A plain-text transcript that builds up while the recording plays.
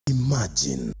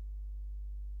Imagine.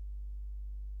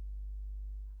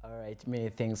 Alright, many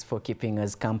thanks for keeping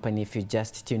us company. If you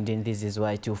just tuned in, this is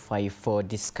Y254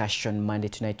 Discussion Monday.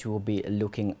 Tonight we will be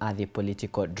looking at the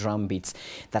political drumbeats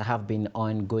that have been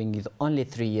ongoing with only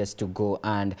 3 years to go,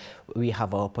 and we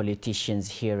have our politicians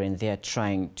here and there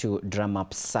trying to drum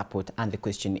up support, and the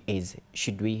question is,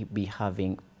 should we be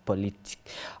having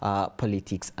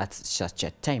politics at such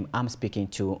a time? I'm speaking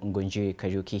to Ngunjiri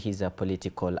Kariuki. He's a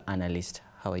political analyst.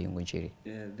 How are you, Ngunjiri?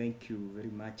 Thank you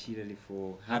very much, Hilary,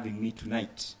 for having me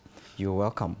tonight. You're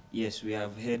welcome. Yes, we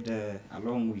have had a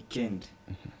long weekend,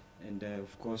 and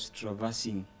of course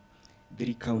traversing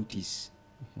 3 counties,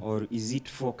 or is it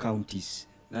 4 counties?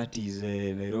 That is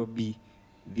Nairobi,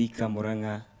 Thika,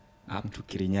 Murang'a, up to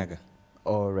Kirinyaga.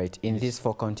 All right. In these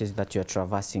 4 counties that you're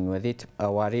traversing,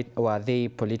 were they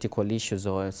political issues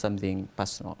or something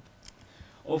personal?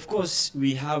 Of course,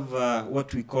 we have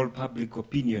what we call public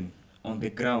opinion on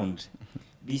the ground.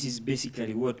 This is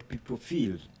basically what people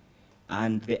feel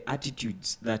and the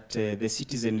attitudes that the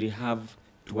citizenry have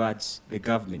towards the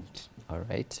government. All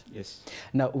right. Yes.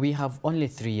 Now, we have only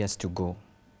 3 years to go.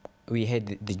 We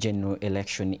had the general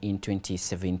election in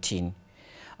 2017.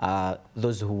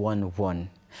 Those who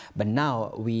won. But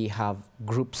now we have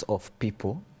groups of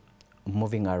people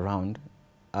moving around,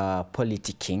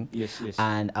 politicking. Yes, yes.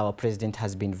 And our president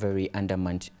has been very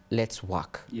undermined. Let's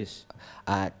work. Yes.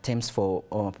 Terms for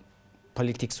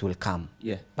politics will come.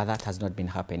 Yeah. But that has not been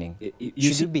happening.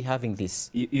 Should we be having this?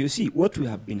 You see, what we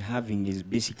have been having is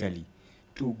basically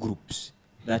 2 groups.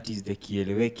 That is the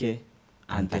Kieleweke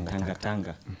and the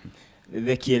Tanga.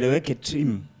 The Kieleweke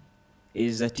team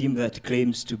is a team that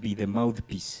claims to be the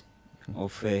mouthpiece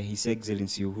of His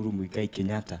Excellency Uhuru Muigai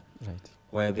Kenyatta, Right.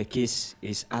 while the case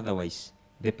is otherwise.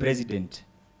 The president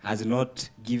has not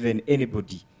given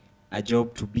anybody a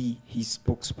job to be his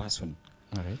spokesperson.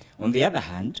 All right. On the other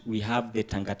hand, we have the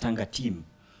Tanga team,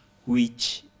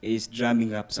 which is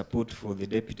drumming up support for the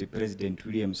Deputy President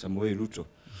William Samoei Ruto.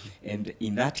 And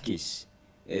in that case,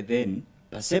 then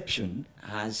perception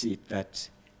has it that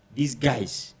these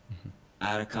guys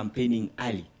are campaigning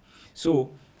early.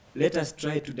 So let us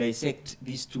try to dissect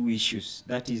these 2 issues.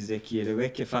 That is the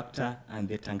Kieleweke factor and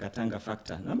the Tanga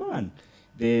factor. Number 1,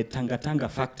 the Tanga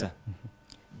factor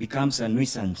becomes a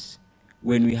nuisance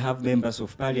when we have members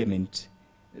of parliament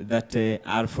that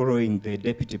are following the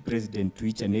deputy president to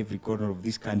each and every corner of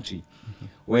this country.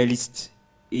 While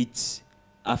it's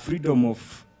a freedom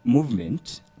of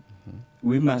movement,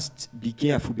 we must be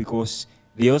careful because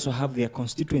they also have their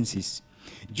constituencies.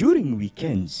 During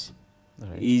weekends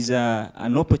is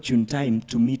an opportune time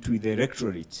to meet with the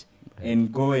electorate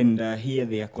and go and hear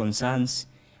their concerns,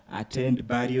 attend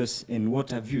barrios and what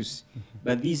have you.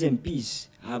 But these MPs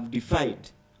have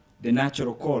defied the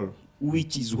natural call,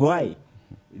 which is why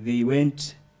they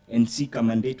went and seek a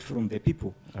mandate from the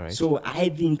people. Right. So I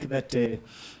think that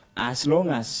as long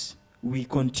as we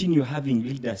continue having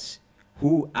leaders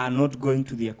who are not going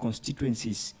to their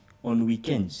constituencies on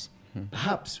weekends,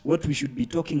 perhaps what we should be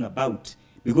talking about,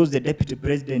 because the deputy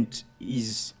president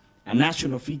is a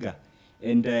national figure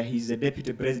and he's the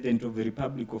deputy president of the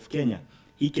Republic of Kenya,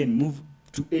 he can move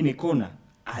to any corner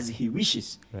as he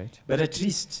wishes. Right. But at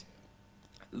least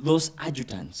those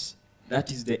adjutants, that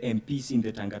is the MPs in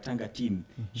the Tanga team,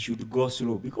 should go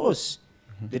slow because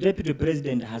the deputy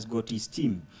president has got his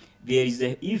team. There is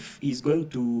if he's going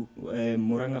to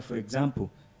Murang'a, for example,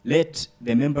 let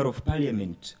the member of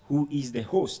parliament, who is the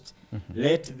host,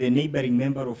 let the neighboring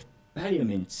member of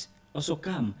parliament also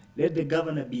come. Let the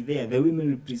governor be there, the women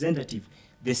representative,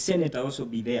 the senator also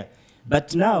be there.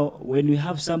 But now, when we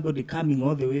have somebody coming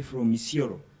all the way from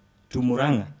Isiolo to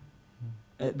Murang'a,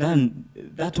 then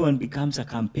that one becomes a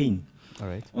campaign. All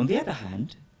right. On the other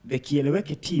hand, the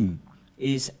Kieleweke team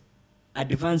is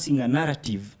advancing a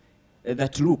narrative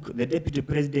that, look, the deputy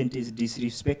president is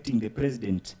disrespecting the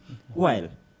president, while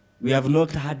we have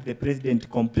not had the president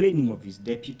complaining of his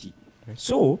deputy. Right.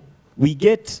 So we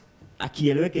get a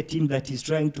Kieleweke team that is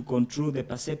trying to control the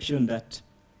perception that,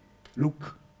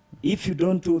 look, if you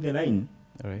don't toe the line,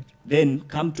 All right. then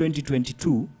come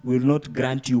 2022, we will not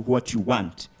grant you what you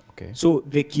want. Okay. So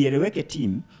the Kieleweke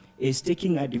team is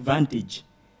taking advantage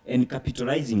and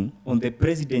capitalizing on the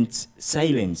president's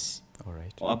silence All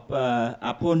right.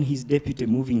 upon his deputy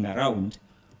moving around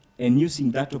and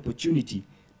using that opportunity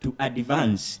to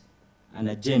advance an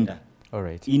agenda. All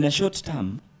right. In a short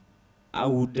term, I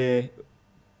would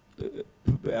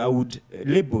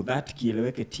label that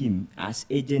Kieleweke team as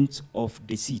agents of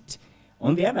deceit.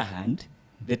 On the other hand,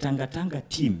 the Tanga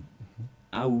team,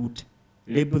 I would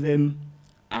label them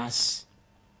as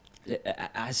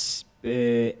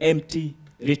empty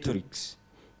rhetorics.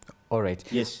 All right.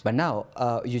 Yes. But now,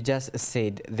 you just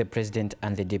said the president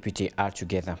and the deputy are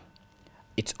together.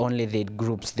 It's only the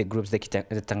groups, the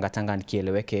Tangatanga and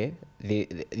Kieleweke,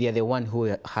 they are the one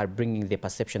who are bringing the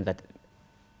perception that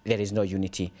there is no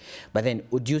unity. But then,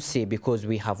 would you say, because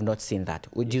we have not seen that,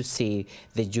 would you say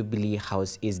the Jubilee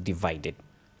House is divided?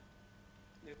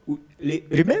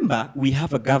 Remember, we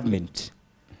have a government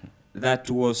that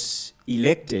was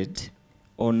elected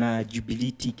on a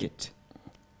Jubilee ticket.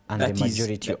 And that the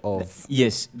majority of...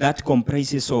 Yes, that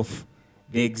comprises of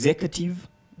the executive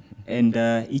and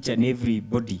each and every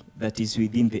body that is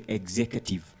within the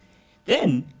executive.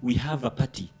 Then we have a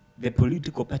party, the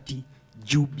political party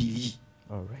Jubilee.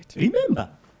 All right. Remember,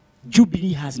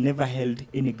 Jubilee has never held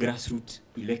any grassroots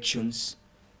elections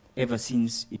ever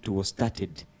since it was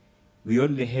started. We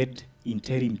only had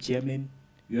interim chairman,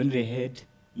 we only had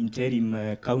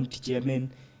interim county chairman,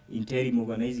 interim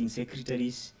organizing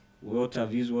secretaries, what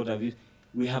have you.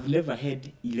 We have never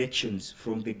had elections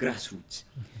from the grassroots.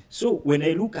 So when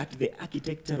I look at the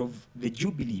architecture of the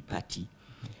Jubilee Party,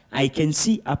 I can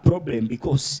see a problem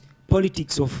because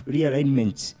politics of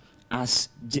realignment, as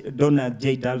Donald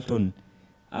J. Dalton,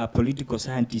 a political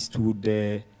scientist,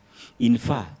 would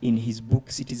infer in his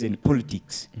book Citizen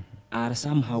Politics, are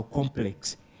somehow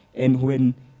complex. And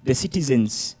when the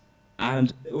citizens'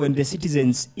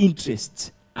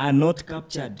 interests are not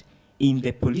captured in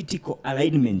the political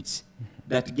alignments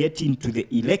that get into the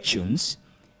elections,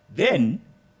 then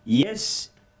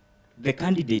yes, the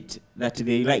candidate that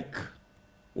they like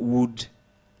would,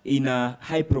 in a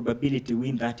high probability,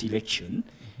 win that election,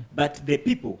 but the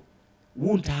people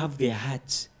won't have their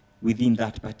hearts within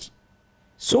that party.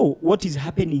 So what is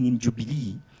happening in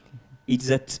Jubilee is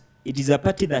that it is a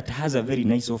party that has a very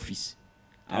nice office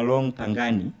along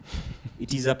Pangani.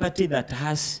 It is a party that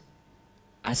has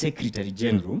a secretary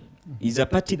general. Is a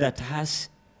party that has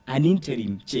an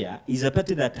interim chair. Is a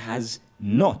party that has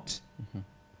not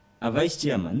a vice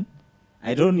chairman.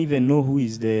 I don't even know who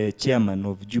is the chairman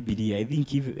of Jubilee. I think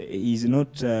he's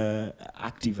not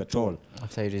active at all.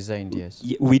 After he resigned, yes.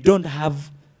 We don't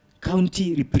have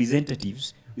county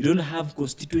representatives. We don't have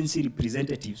constituency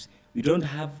representatives. We don't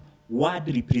have ward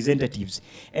representatives.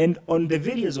 And on the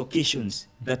various occasions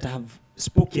that I've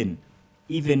spoken,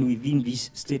 even within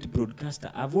this state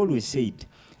broadcaster, I've always said,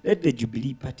 let the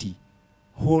Jubilee Party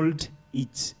hold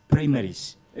its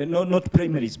primaries. Not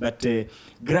primaries, but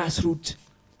grassroots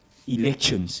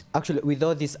elections. Actually, with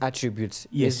all these attributes,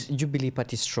 yes, is Jubilee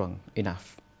Party strong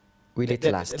enough? Will it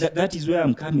last? That is where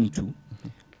I'm coming to.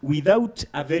 Without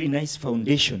a very nice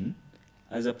foundation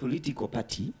as a political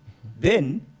party,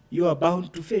 then you are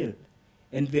bound to fail.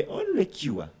 And the only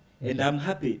cure, and I'm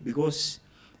happy because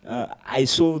I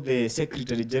saw the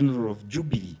Secretary General of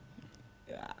Jubilee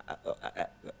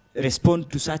respond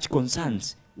to such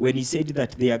concerns when he said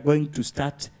that they are going to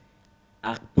start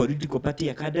a political party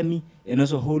academy and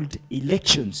also hold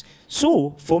elections.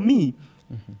 So for me,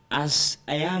 as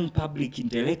a young public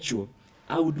intellectual,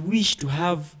 I would wish to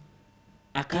have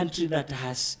a country that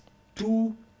has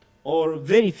two or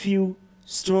very few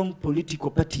strong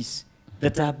political parties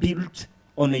that are built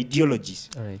on ideologies.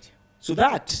 All right. So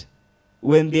that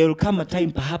when there will come a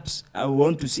time, perhaps I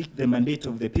want to seek the mandate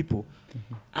of the people,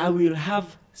 I will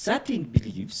have certain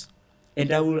beliefs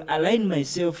and I will align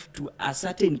myself to a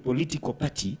certain political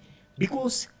party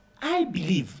because I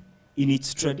believe in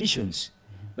its traditions.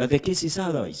 But the case is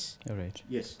otherwise. All right.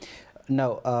 Yes.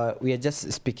 Now, we are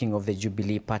just speaking of the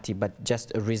Jubilee Party, but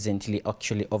just recently,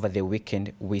 actually over the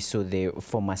weekend, we saw the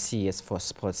former CS for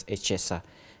Sports, Echesa,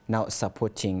 now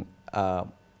supporting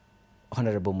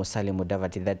Honorable Musalia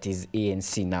Mudavadi, that is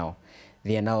ANC now.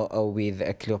 They are now with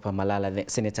Cleopa Malala, the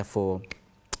senator for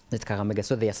Kakamega,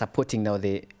 so they are supporting now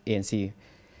the ANC.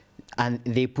 And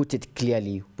they put it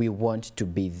clearly, we want to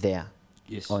be there.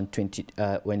 Yes. On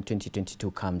when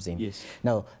 2022 comes in. Yes.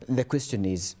 Now, the question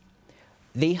is,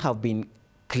 they have been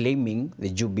claiming the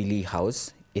Jubilee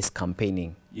House is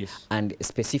campaigning. Yes. And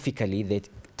specifically the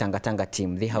Tanga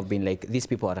team, they have been like, these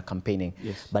people are campaigning.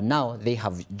 Yes. But now they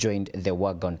have joined the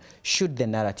wagon. Should the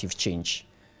narrative change?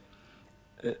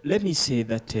 Let me say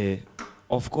that,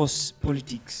 of course,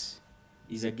 politics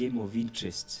is a game of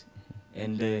interests.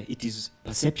 And it is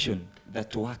perception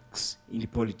that works in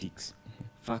politics.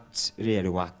 Facts rarely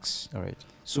works. All right.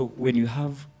 So when you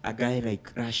have a guy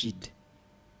like Rashid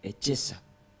Echesa,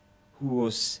 who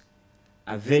was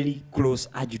a very close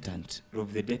adjutant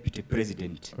of the deputy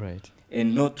president, right,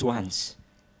 and not once,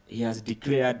 he has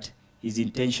declared his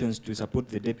intentions to support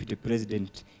the deputy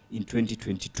president in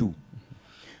 2022.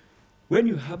 When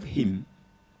you have him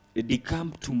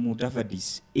decamp to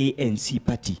Mudavadi's ANC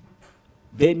party,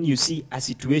 then you see a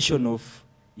situation of,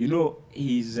 You know,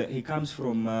 he comes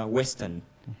from Western.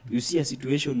 You see a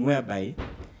situation whereby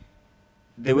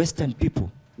the Western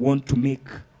people want to make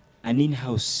an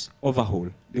in-house overhaul.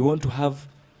 They want to have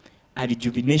a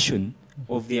rejuvenation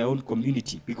of their own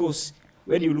community. Because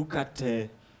when you look at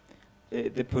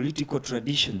the political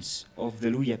traditions of the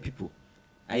Luhya people,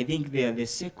 I think they are the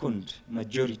second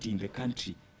majority in the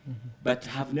country, but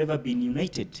have never been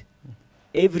united.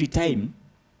 Every time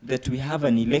that we have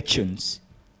an elections,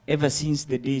 ever since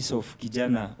the days of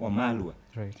Kijana Wamalwa,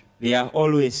 Right. they are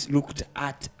always looked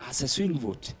at as a swing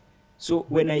vote. So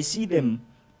when I see them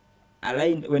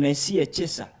align, when I see a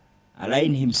Chesa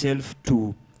align himself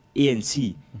to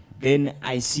ANC, then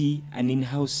I see an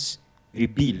in-house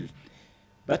rebuild.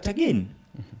 But again,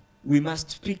 we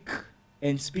must speak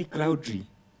and speak loudly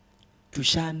to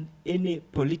shun any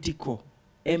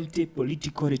empty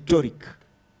political rhetoric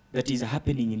that is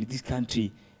happening in this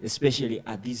country, especially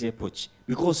at this epoch,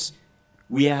 because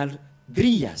we are 3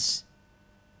 years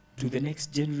to the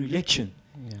next general election.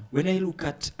 Yeah. When I look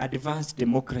at advanced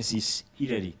democracies,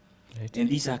 Hillary, Right. and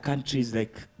these are countries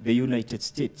like the United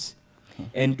States,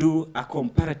 and do a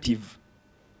comparative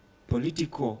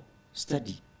political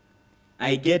study,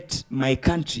 I get my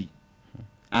country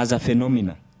as a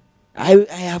phenomenon. I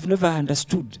have never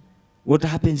understood what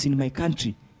happens in my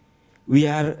country. We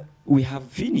have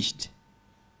finished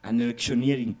an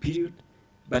electioneering period,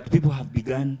 but people have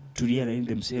begun to realign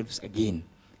themselves again.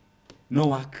 No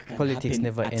work can Politics happen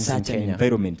never at ends in such an Kenya.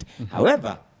 environment.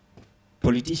 However,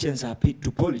 politicians are paid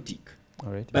to politic.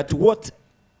 All right. But what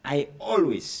I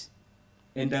always,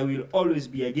 and I will always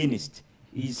be against,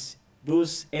 is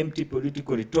those empty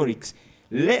political rhetorics.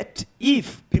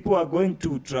 If people are going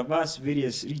to traverse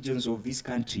various regions of this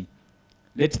country,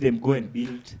 let them go and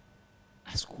build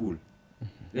a school.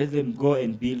 Let them go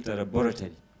and build a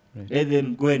laboratory. Right. Let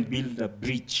them go and build a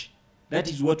bridge. That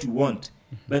is what we want.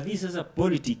 But this is a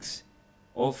politics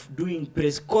of doing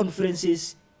press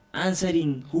conferences,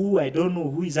 answering who, I don't know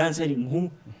who is answering who.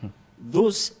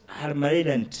 Those are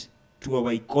malignant to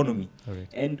our economy. All right.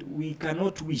 And we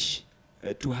cannot wish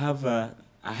to have a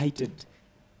heightened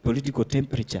political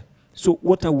temperature. So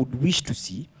what I would wish to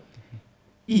see,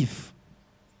 if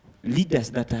leaders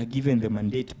that are given the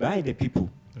mandate by the people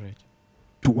Right.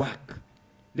 to work,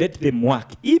 let them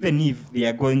work, even if they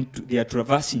are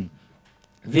traversing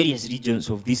various regions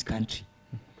of this country.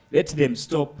 Let them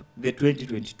stop the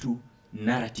 2022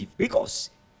 narrative, because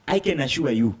I can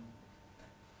assure you,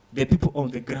 the people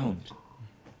on the ground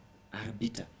are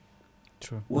bitter.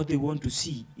 True. What they want to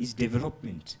see is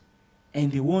development.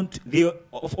 And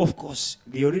of course,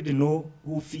 they already know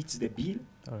who fits the bill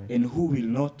All right. and who will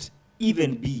not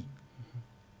even be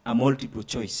a multiple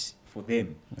choice for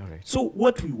them. All right. So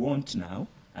what we want now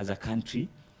as a country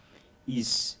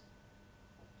is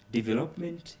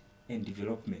development and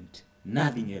development,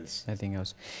 nothing else. Nothing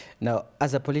else. Now,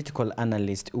 as a political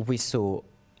analyst, we saw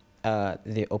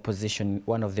the opposition,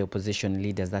 one of the opposition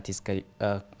leaders, that is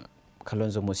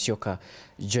Kalonzo Musyoka,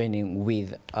 joining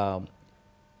with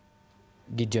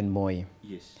Gideon Moi.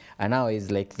 Yes. And now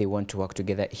it's like they want to work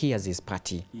together. He has his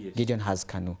party. Yes. Gideon has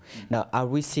KANU. Now, are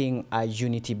we seeing a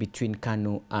unity between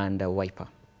KANU and Wiper?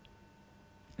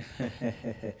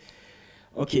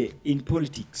 Okay, in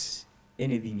politics,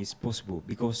 anything is possible,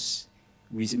 because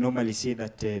we normally say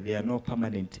that there are no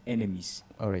permanent enemies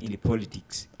All right. in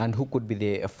politics. And who could be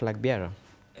the flag bearer?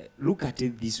 Look at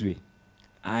it this way.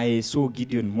 I saw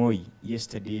Gideon Moi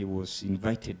yesterday was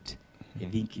invited, I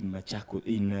think, in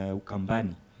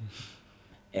Ukambani.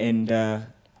 And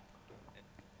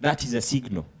that is a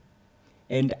signal.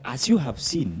 And as you have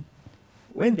seen,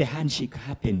 when the handshake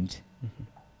happened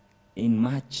in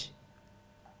March,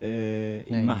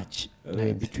 Ninth.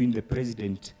 between the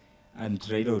president and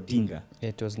Raila Odinga,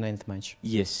 It was 9th March.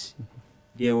 yes,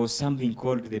 there was something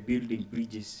called the Building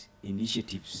Bridges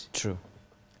Initiatives, True.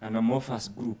 an amorphous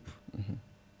group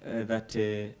that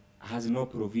has no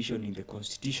provision in the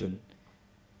constitution.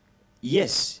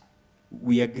 Yes,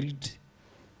 we agreed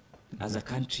as a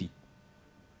country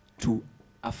to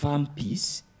affirm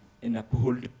peace and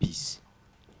uphold peace.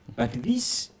 But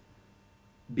this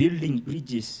Building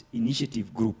Bridges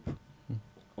Initiative group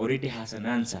already has an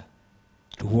answer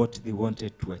to what they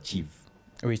wanted to achieve.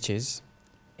 Which is?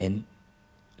 And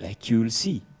like you will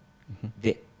see,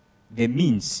 the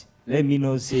means, let me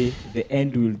not say the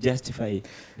end will justify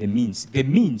the means. The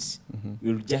means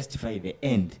will justify the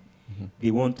end.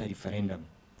 They want a referendum.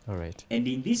 All right. And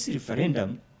in this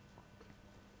referendum,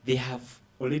 they have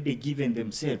already given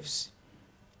themselves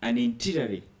an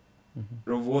itinerary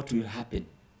of what will happen.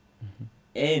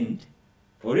 And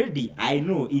already, I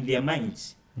know in their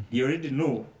minds, they already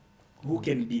know who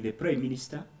can be the prime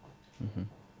minister,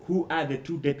 who are the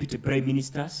 2 deputy prime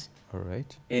ministers, All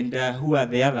right. and who are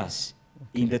the others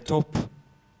in the top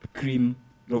cream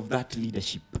of that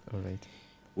leadership. All right.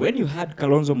 When you had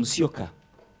Kalonzo Musyoka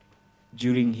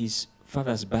during his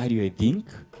father's burial, I think,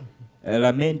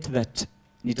 lament that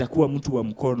nitakuwa mtu wa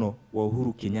mkono wa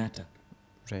Uhuru Kenyatta.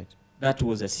 Right. That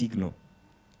was a signal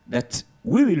that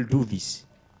we will do this.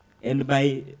 And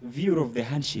my view of the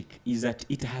handshake is that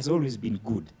it has always been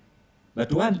good.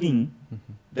 But one thing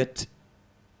that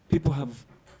people have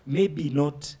maybe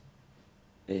not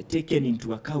taken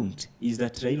into account is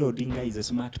that Raila Odinga is a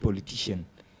smart politician.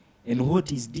 And what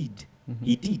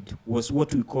he did was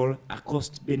what we call a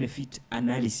cost-benefit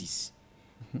analysis.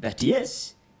 That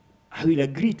yes, I will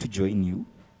agree to join you,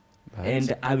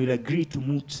 and I will agree to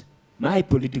moot my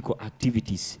political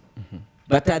activities.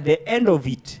 But at the end of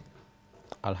it,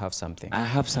 I'll have something. I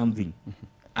have something,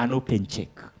 an open check.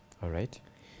 All right.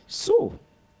 So,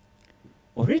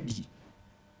 already,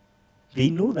 they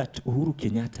know that Uhuru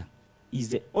Kenyatta is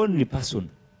the only person,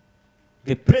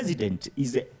 the president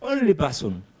is the only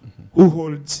person who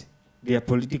holds their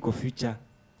political future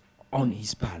on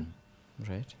his palm.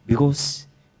 Right. Because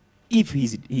if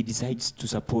he decides to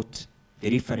support the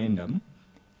referendum,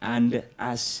 and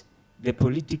as the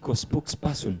political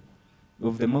spokesperson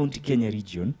of the Mount Kenya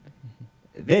region,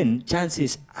 then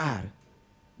chances are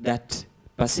that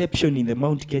perception in the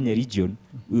Mount Kenya region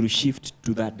will shift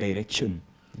to that direction.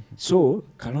 So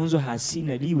Kalonzo has seen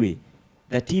a leeway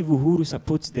that if Uhuru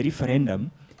supports the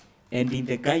referendum, and in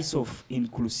the guise of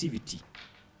inclusivity,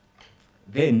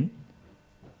 then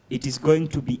it is going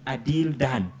to be a deal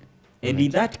done. And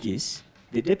in that case,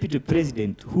 the deputy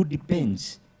president, who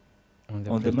depends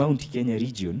on the Mount Kenya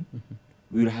region,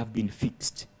 will have been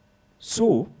fixed.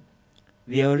 So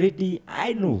they already,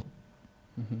 I know,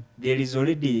 there is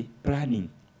already planning.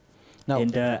 Now,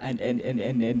 And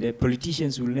the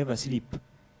politicians will never sleep.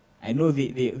 I know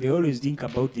they always think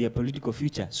about their political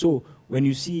future. So when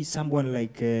you see someone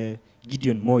like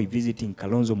Gideon Moi visiting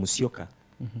Kalonzo Musyoka,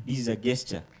 this is a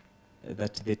gesture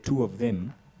that the 2 of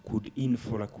them could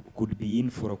be in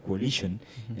for a coalition,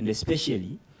 and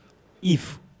especially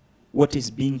if what is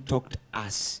being talked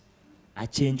as a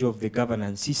change of the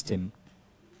governance system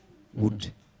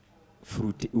would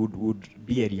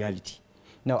be a reality.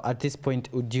 now, at this point,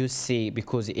 would you say,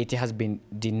 because it has been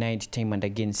denied time and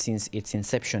again since its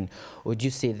inception, would you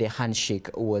say the handshake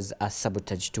was a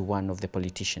sabotage to one of the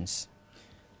politicians?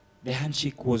 The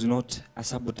handshake was not a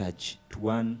sabotage to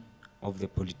one of the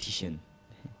politicians.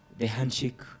 The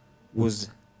handshake was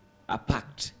a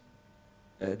pact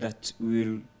that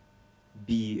will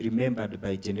be remembered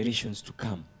by generations to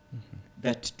come.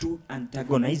 That 2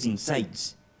 antagonizing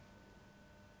sides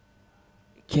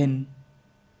can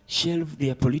shelve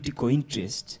their political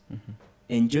interest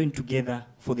and join together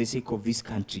for the sake of this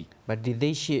country. But did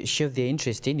they shelve their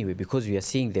interest anyway? Because we are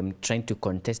seeing them trying to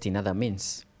contest in other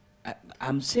means.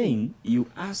 I'm saying, you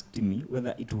asked me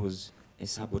whether it was a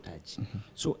sabotage.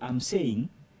 So I'm saying,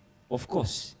 of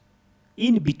course,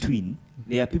 in between,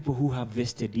 there are people who have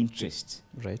vested interests.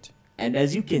 Right. And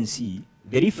as you can see,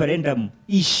 the referendum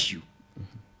issue,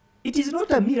 it is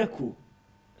not a miracle,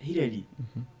 Hilary,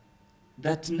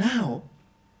 that now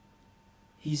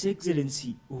His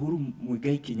Excellency Uhuru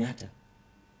Muigai Kenyatta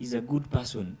is a good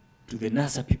person to the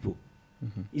NASA people.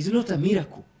 It's not a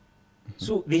miracle.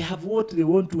 So they have what they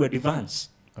want to advance.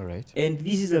 All right. And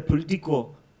this is a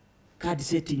political card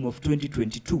setting of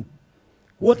 2022.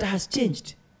 What has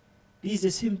changed? This is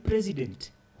the same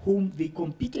president whom they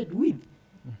competed with.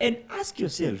 And ask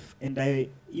yourself, and I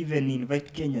even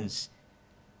invite Kenyans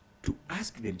to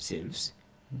ask themselves,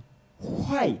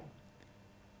 why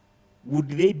would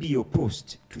they be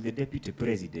opposed to the deputy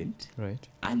president, Right.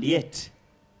 and yet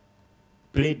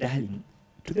play darling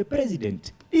to the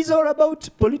president? It's all about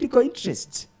political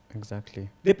interests. Exactly.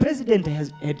 The president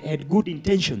had good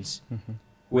intentions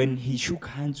when he shook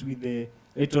hands with the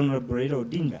Right Honorable Raila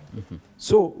Odinga.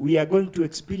 So we are going to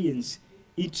experience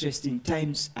interesting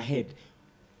times ahead.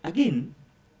 Again,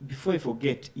 before I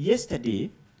forget,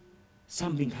 yesterday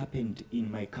something happened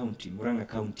in my county, Murang'a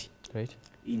County, Right.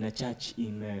 in a church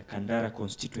in Kandara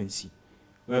constituency,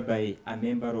 whereby a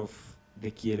member of the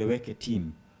Kieleweke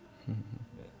team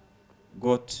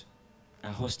got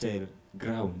a hostile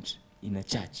ground in a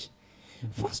church.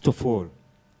 First of all,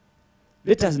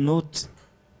 let us not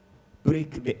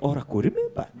break the oracle.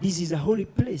 Remember, this is a holy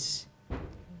place.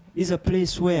 This is a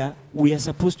place where we are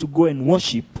supposed to go and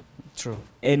worship. True.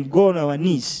 And go on our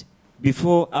knees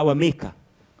before our Maker.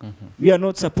 We are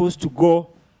not supposed to go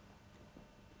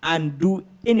and do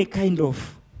any kind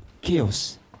of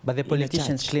chaos. But the in a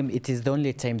politicians church. claim it is the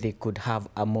only time they could have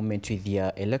a moment with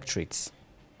their electorates.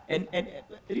 And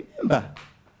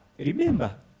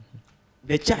remember,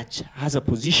 the church has a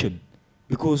position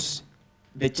because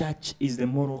the church is the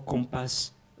moral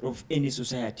compass of any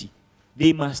society.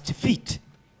 They must fit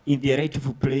in their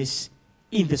rightful place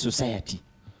in the society.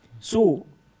 So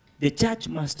the church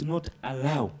must not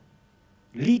allow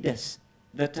leaders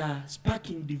that are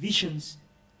sparking divisions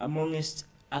amongst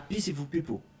a peaceful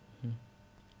people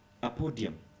a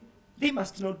podium. They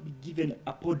must not be given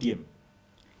a podium.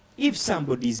 If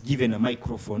somebody is given a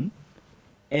microphone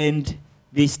and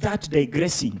they start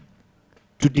digressing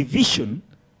to division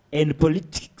and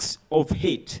politics of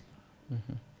hate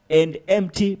and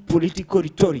empty political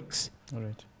rhetorics,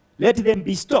 let them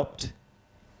be stopped.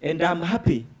 And I'm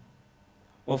happy,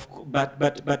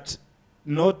 but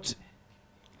not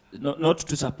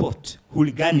to support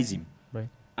hooliganism. Right.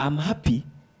 I'm happy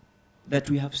that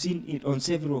we have seen it on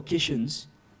several occasions,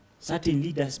 certain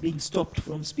leaders being stopped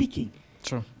from speaking.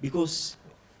 True. Because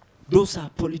those are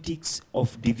politics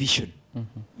of division.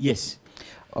 Yes.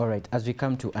 All right, as we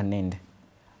come to an end,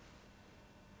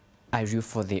 are you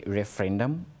for the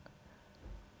referendum,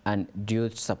 and do you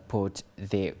support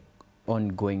the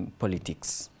ongoing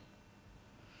politics?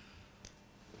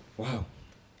 Wow.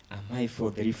 Am I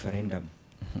for the referendum?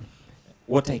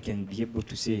 What I can be able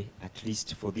to say, at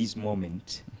least for this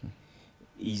moment,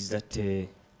 is that a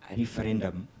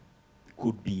referendum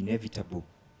could be inevitable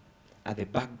at the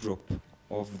backdrop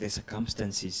of the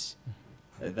circumstances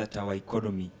that our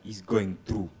economy is going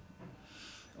through.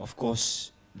 Of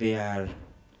course, there are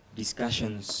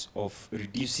discussions of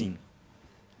reducing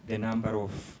the number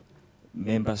of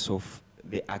members of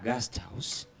the August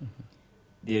House.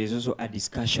 There is also a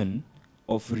discussion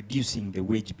of reducing the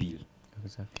wage bill.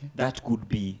 Exactly. That could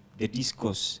be the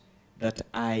discourse that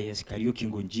I, as Kariuki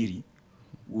Ngonjiri,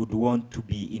 would want to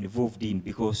be involved in,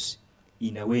 because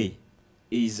in a way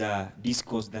is a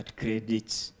discourse that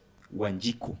credits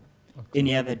Wanjiku. Okay.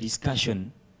 Any other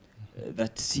discussion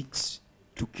that seeks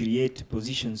to create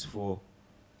positions for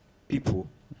people,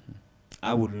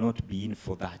 I would not be in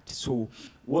for that. So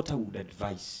what I would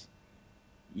advise,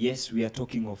 yes, we are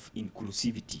talking of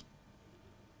inclusivity,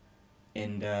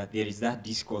 and there is that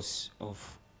discourse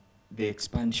of the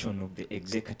expansion of the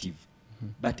executive.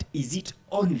 But is it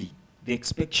only the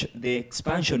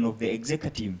expansion of the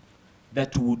executive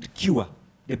that would cure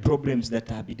the problems that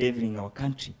are bedeviling our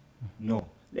country? No.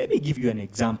 Let me give you an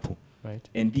example. Right.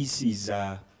 And this is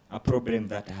a problem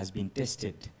that has been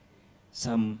tested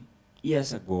some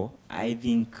years ago, I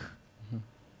think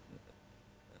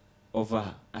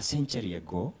over a century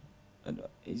ago.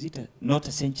 Is it not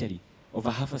a century?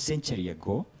 Over half a century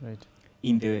ago, Right.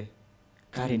 in the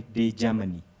current day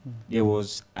Germany, there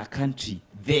was a country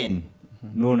then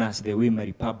known as the Weimar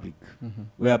Republic,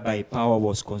 whereby power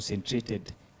was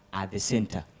concentrated at the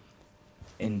center,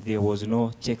 and there was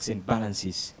no checks and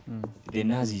balances. The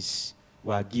Nazis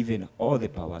were given all the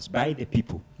powers by the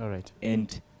people. All right.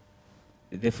 And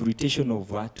the fruition of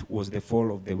that was the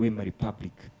fall of the Weimar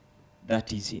Republic.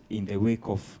 That is in the wake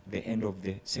of the end of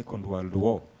the Second World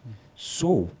War.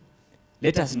 So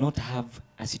let us not have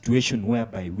a situation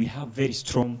whereby we have very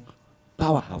strong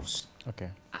powerhouse Okay.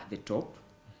 at the top,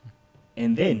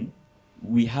 and then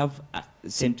we have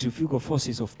centrifugal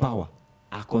forces of power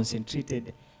are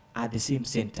concentrated at the same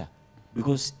center.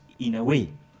 Because in a way,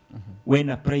 when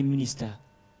a prime minister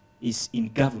is in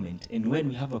government and when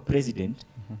we have a president,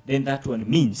 then that one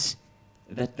means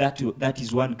that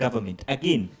is one government.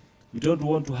 Again, we don't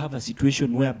want to have a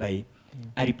situation whereby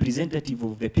a representative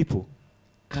of the people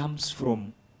comes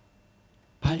from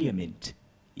parliament,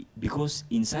 because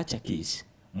in such a case,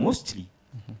 mostly,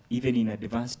 even in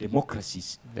advanced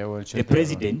democracies, the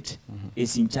president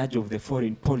is in charge of the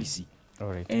foreign policy. All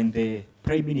right. And the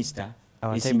prime minister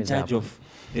Our is time in is charge up. of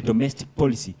the domestic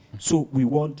policy. So we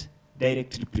want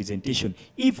direct representation.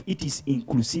 If it is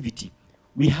inclusivity,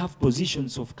 we have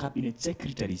positions of cabinet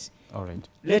secretaries. All right.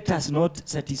 Let us not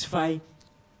satisfy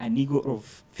an ego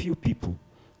of few people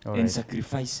All and right.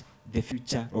 sacrifice the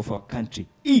future of our country.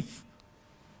 If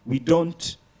we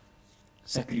don't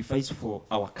sacrifice for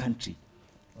our country,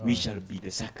 we shall be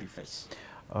the sacrifice.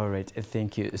 All right,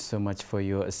 thank you so much for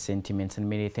your sentiments, and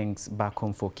many thanks back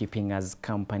home for keeping us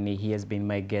company. He has been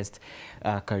my guest,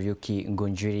 Kariuki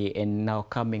Ngonjiri, and now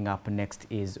coming up next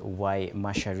is Y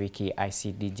Mashariki.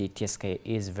 ICDJ TSK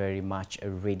is very much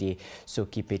ready, so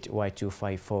keep it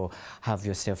Y254. Have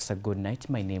yourselves a good night.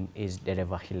 My name is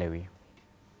Dereva Hilary.